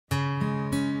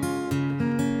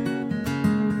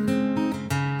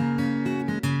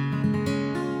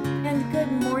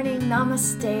morning.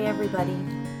 Namaste, everybody.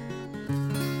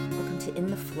 Welcome to In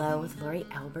the Flow with Lori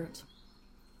Albert.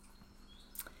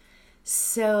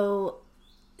 So,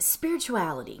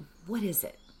 spirituality, what is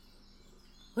it?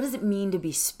 What does it mean to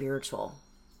be spiritual?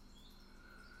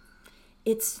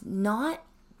 It's not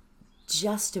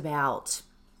just about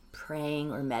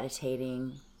praying or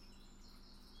meditating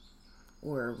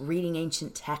or reading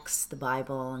ancient texts, the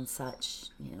Bible and such,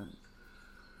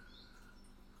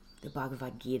 the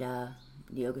Bhagavad Gita,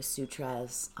 Yoga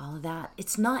Sutras, all of that.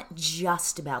 It's not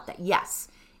just about that. Yes,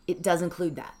 it does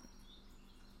include that,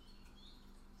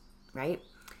 right?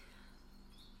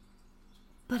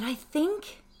 But I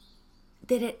think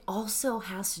that it also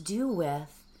has to do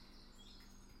with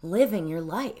living your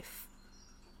life.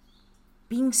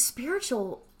 Being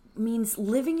spiritual means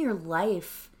living your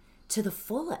life to the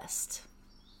fullest,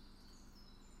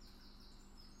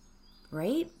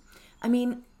 right? I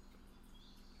mean,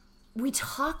 we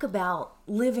talk about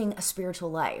living a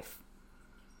spiritual life,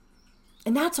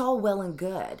 and that's all well and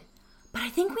good, but I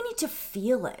think we need to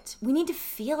feel it. We need to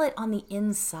feel it on the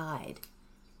inside.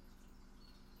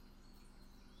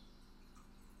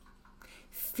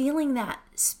 Feeling that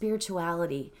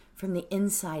spirituality from the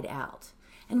inside out.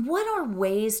 And what are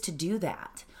ways to do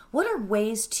that? What are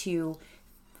ways to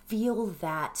feel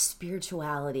that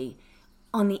spirituality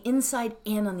on the inside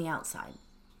and on the outside?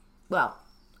 Well,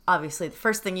 obviously, the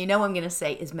first thing I'm going to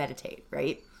say is meditate,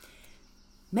 right?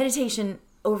 Meditation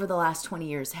over the last 20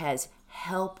 years has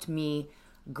helped me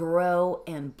grow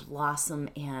and blossom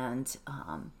and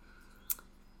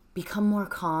become more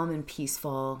calm and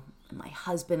peaceful. And my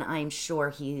husband, I'm sure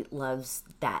he loves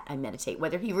that I meditate,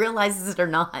 whether he realizes it or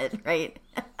not, right?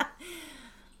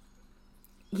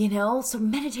 So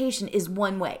meditation is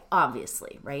one way,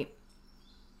 obviously, right?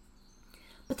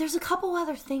 But there's a couple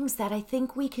other things that I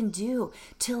think we can do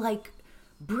to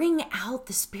bring out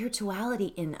the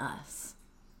spirituality in us.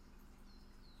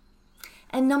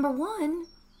 And number one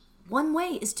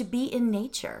way is to be in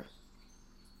nature.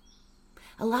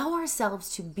 Allow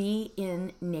ourselves to be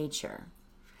in nature.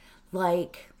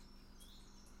 Like,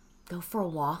 go for a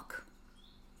walk.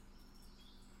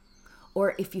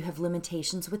 Or if you have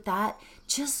limitations with that,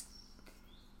 just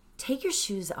take your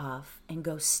shoes off and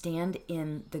go stand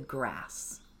in the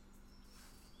grass.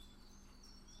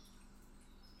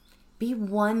 Be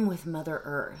one with Mother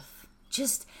Earth.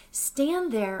 Just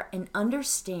stand there and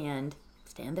understand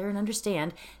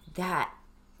that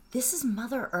this is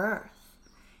Mother Earth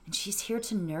and she's here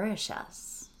to nourish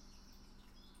us.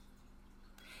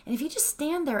 And if you just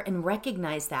stand there and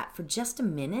recognize that for just a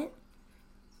minute,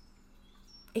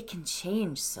 it can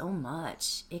change so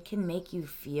much. It can make you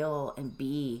feel and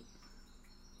be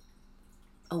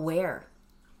aware.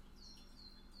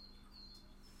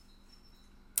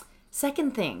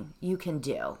 Second thing you can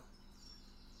do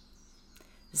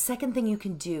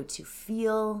to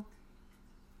feel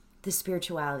the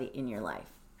spirituality in your life.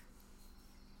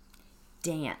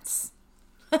 Dance.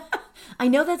 I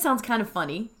know that sounds kind of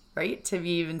funny, right? To be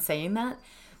even saying that.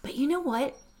 But you know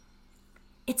what?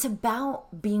 It's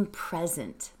about being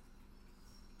present.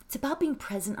 It's about being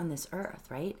present on this earth,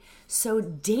 right? So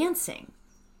dancing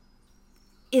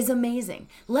is amazing.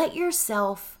 Let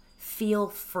yourself feel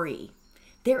free.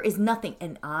 There is nothing,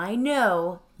 and I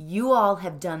know you all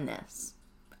have done this.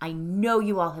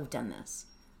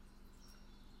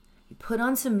 You put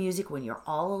on some music when you're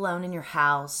all alone in your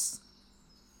house,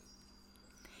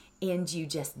 and you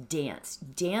just dance.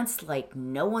 Dance like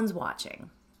no one's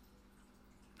watching.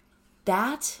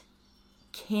 That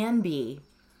can be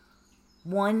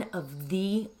one of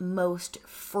the most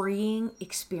freeing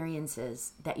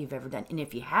experiences that you've ever done. And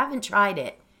if you haven't tried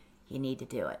it, you need to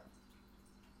do it.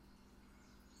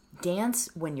 Dance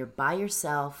when you're by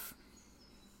yourself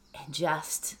and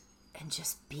just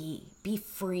be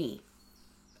free.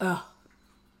 Oh,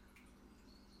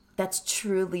 that's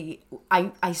truly,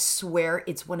 I swear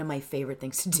it's one of my favorite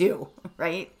things to do,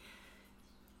 right?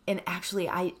 And actually,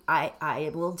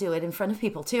 I will do it in front of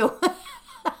people too.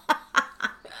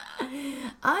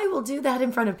 I will do that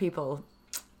in front of people.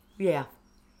 Yeah.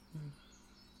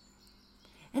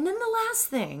 And then the last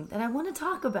thing that I want to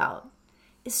talk about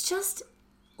is just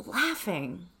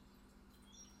laughing.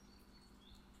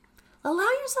 Allow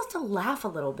yourself to laugh a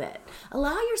little bit.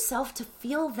 Allow yourself to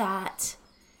feel that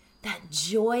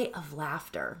joy of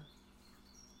laughter.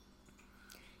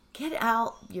 Get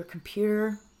out your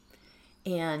computer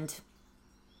and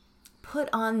put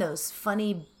on those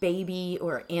funny baby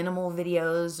or animal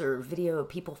videos or video of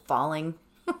people falling.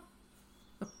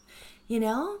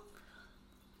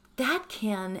 That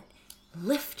can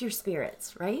lift your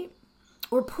spirits, right?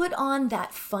 Or put on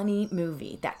that funny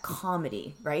movie, that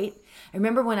comedy, right? I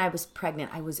remember when I was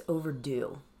pregnant, I was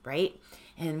overdue, right?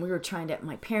 And we were trying to,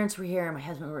 my parents were here and my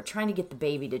husband, we were trying to get the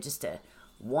baby to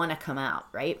want to come out,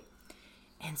 right?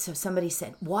 And so somebody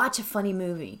said, watch a funny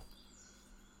movie.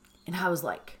 And I was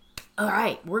like, all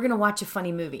right, we're going to watch a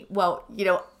funny movie. Well,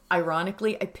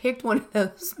 ironically, I picked one of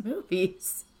those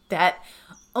movies that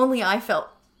only I felt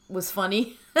was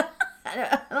funny.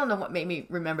 I don't know what made me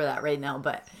remember that right now,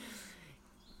 but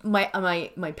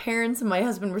my parents and my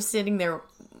husband were sitting there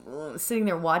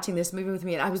watching this movie with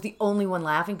me, and I was the only one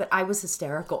laughing, but I was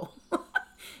hysterical.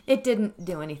 It didn't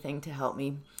do anything to help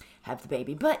me have the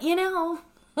baby, but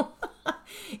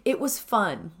it was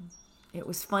fun. It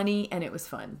was funny and it was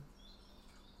fun.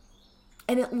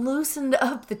 And it loosened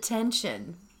up the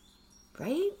tension,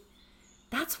 right?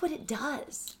 That's what it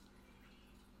does.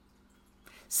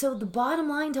 So the bottom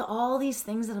line to all these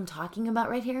things that I'm talking about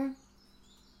right here,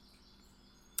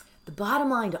 the bottom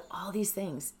line to all these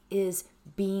things is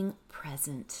being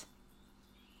present.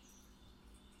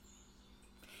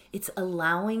 It's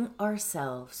allowing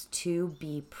ourselves to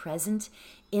be present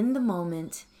in the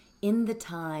moment, in the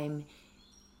time,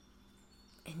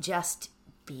 and just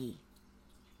be.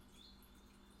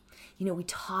 We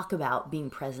talk about being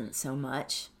present so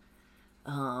much.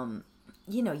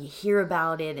 You hear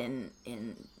about it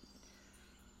in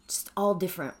just all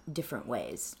different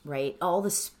ways, right? All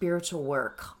the spiritual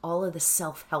work, all of the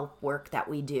self-help work that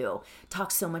we do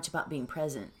talks so much about being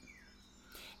present.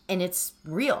 And it's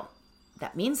real.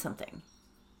 That means something.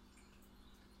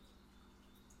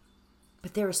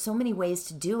 But there are so many ways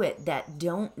to do it that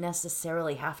don't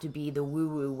necessarily have to be the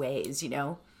woo-woo ways,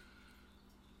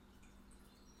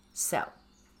 So,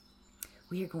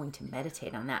 we are going to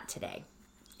meditate on that today.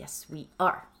 Yes, we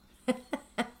are.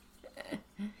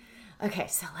 Okay,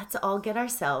 so let's all get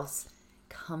ourselves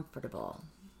comfortable.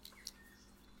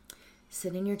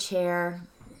 Sit in your chair.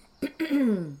 Sit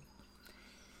in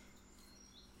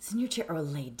your chair or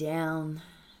lay down.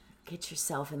 Get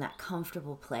yourself in that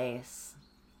comfortable place.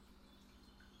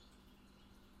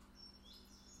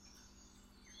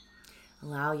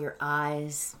 Allow your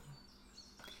eyes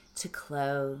to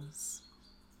close.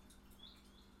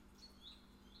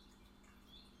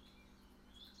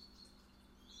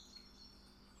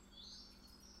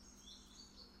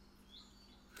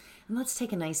 And let's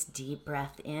take a nice deep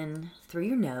breath in through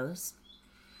your nose.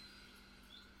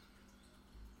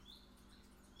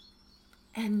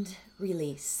 And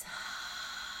release.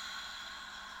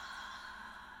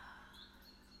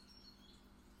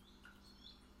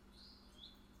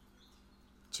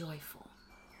 Joyful.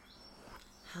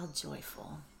 How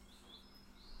joyful.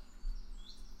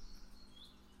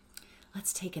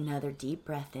 Let's take another deep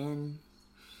breath in,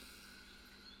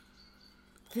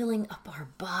 filling up our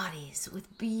bodies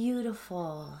with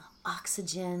beautiful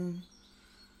oxygen,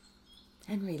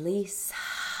 and release.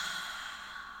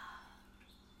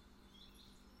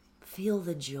 Feel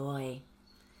the joy.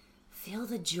 Feel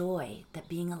the joy that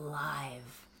being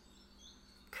alive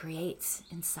creates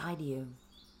inside you.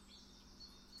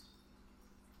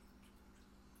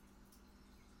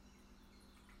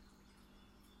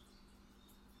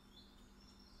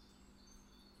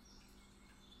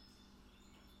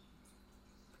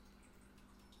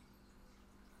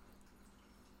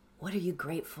 What are you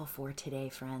grateful for today,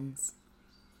 friends?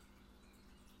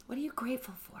 What are you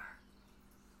grateful for?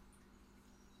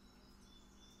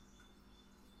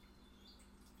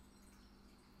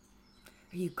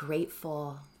 Are you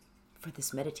grateful for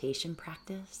this meditation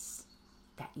practice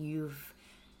that you've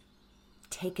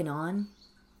taken on?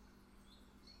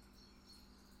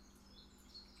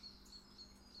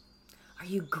 Are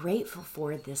you grateful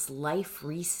for this life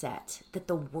reset that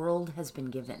the world has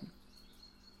been given?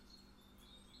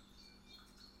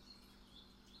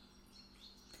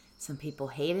 Some people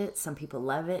hate it, some people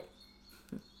love it.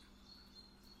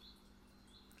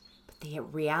 But the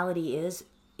reality is,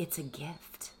 it's a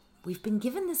gift. We've been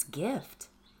given this gift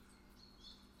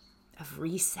of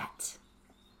reset.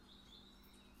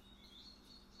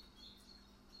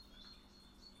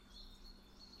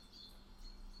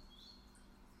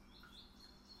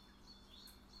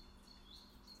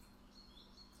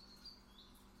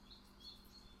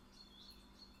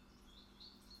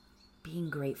 Being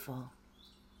grateful.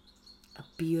 A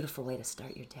beautiful way to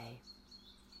start your day.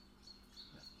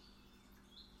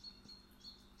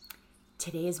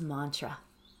 Today's mantra.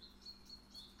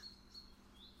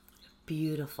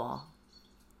 Beautiful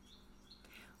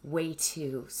way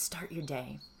to start your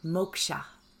day. Moksha.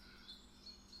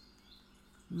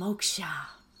 Moksha.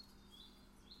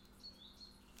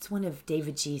 It's one of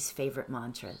David G's favorite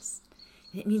mantras.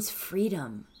 It means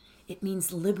freedom. It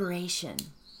means liberation.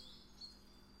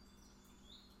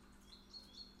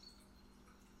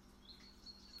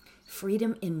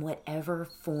 freedom in whatever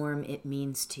form it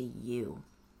means to you.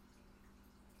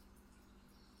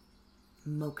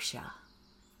 Moksha.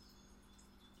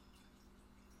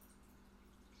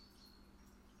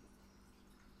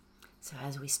 So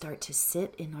as we start to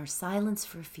sit in our silence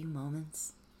for a few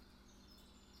moments,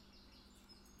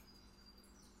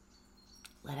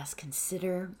 let us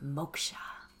consider moksha.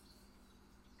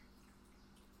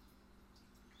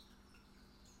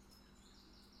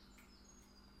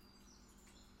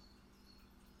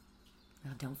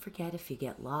 Now don't forget, if you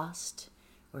get lost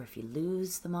or if you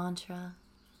lose the mantra,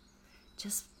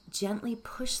 just gently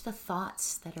push the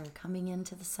thoughts that are coming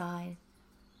into the side.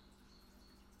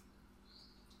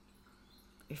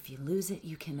 If you lose it,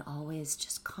 you can always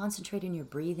just concentrate on your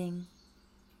breathing.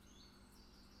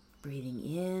 Breathing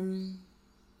in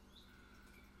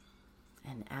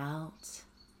and out.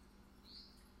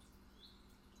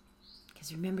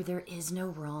 Because remember, there is no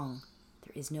wrong.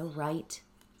 There is no right.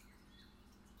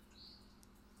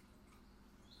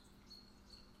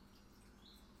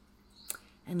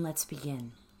 And let's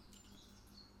begin.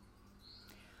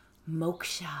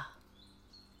 Moksha.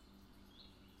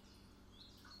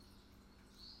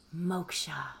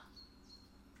 Moksha.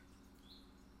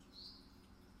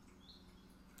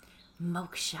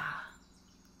 Moksha.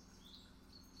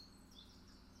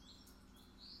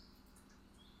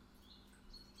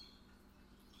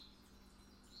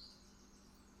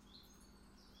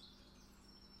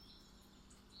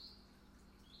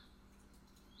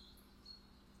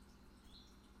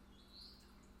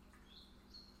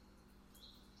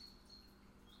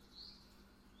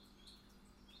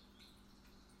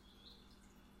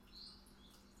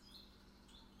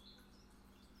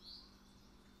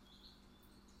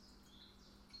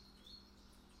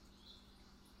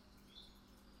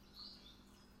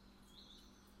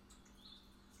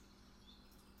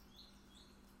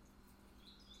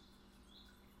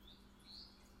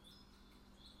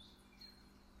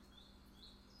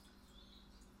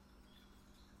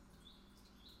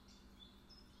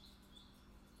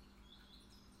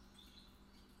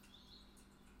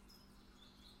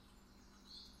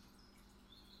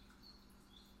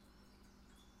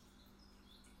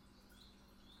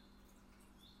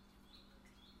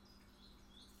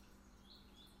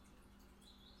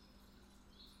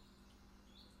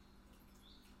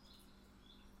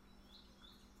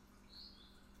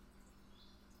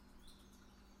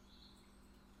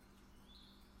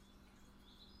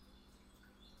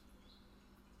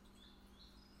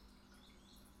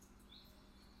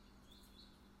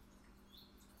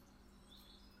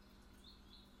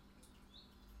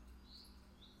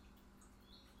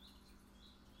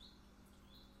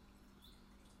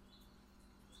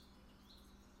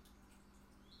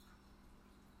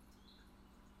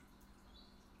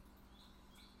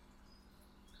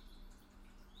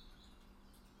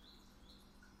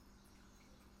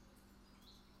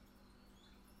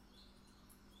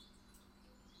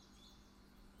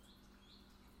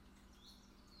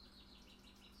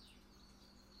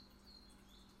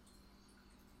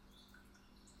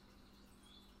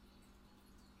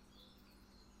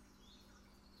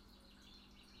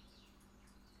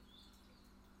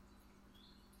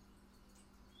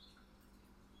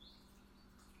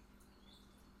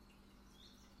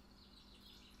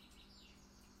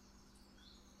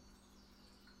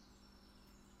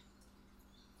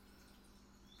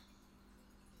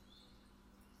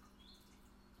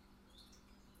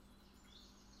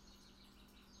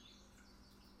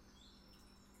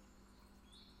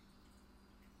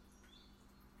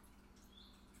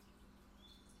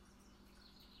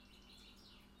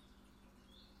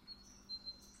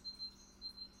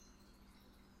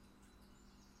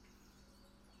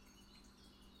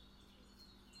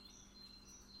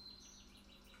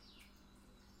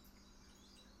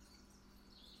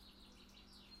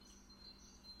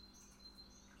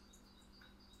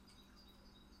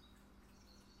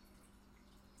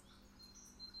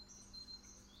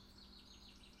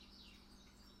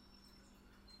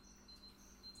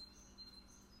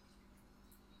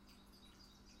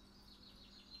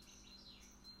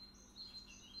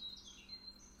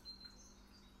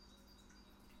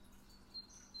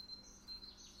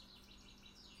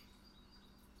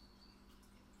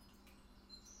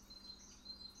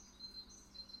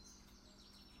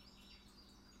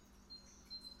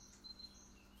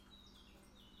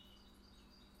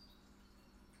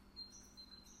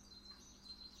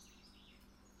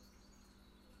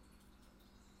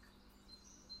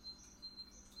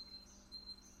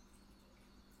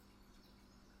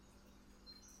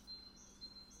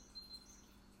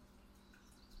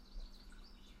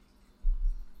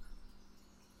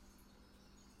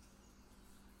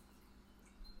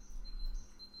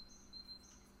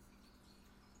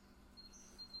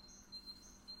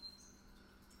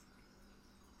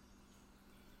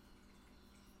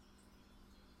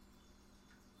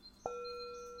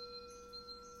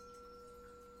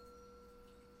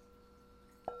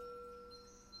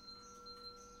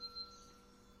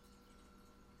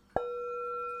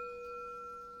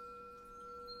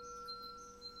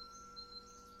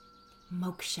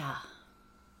 Moksha.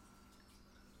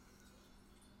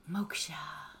 Moksha.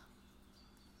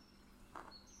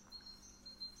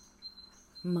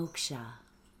 Moksha.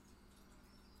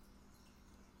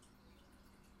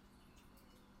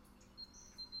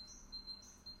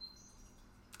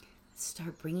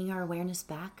 Start bringing our awareness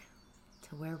back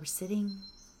to where we're sitting.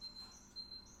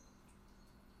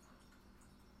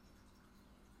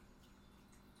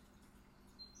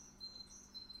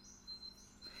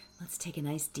 Let's take a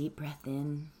nice deep breath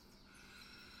in,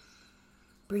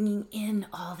 bringing in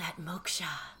all that moksha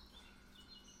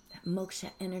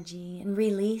energy, and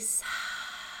release.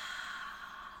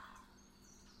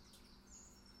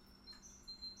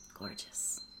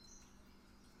 Gorgeous.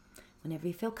 Whenever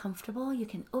you feel comfortable, you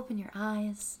can open your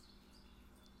eyes.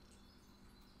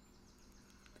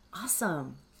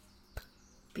 Awesome.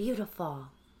 Beautiful.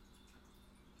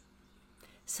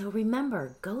 So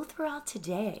remember, go throughout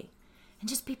today and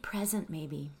just be present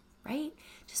maybe, right?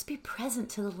 Just be present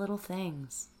to the little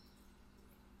things.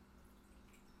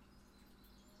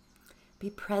 Be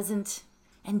present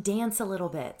and dance a little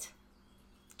bit.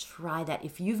 Try that.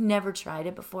 If you've never tried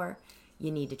it before, you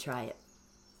need to try it.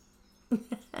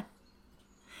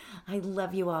 I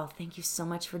love you all. Thank you so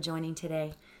much for joining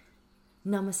today.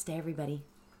 Namaste, everybody.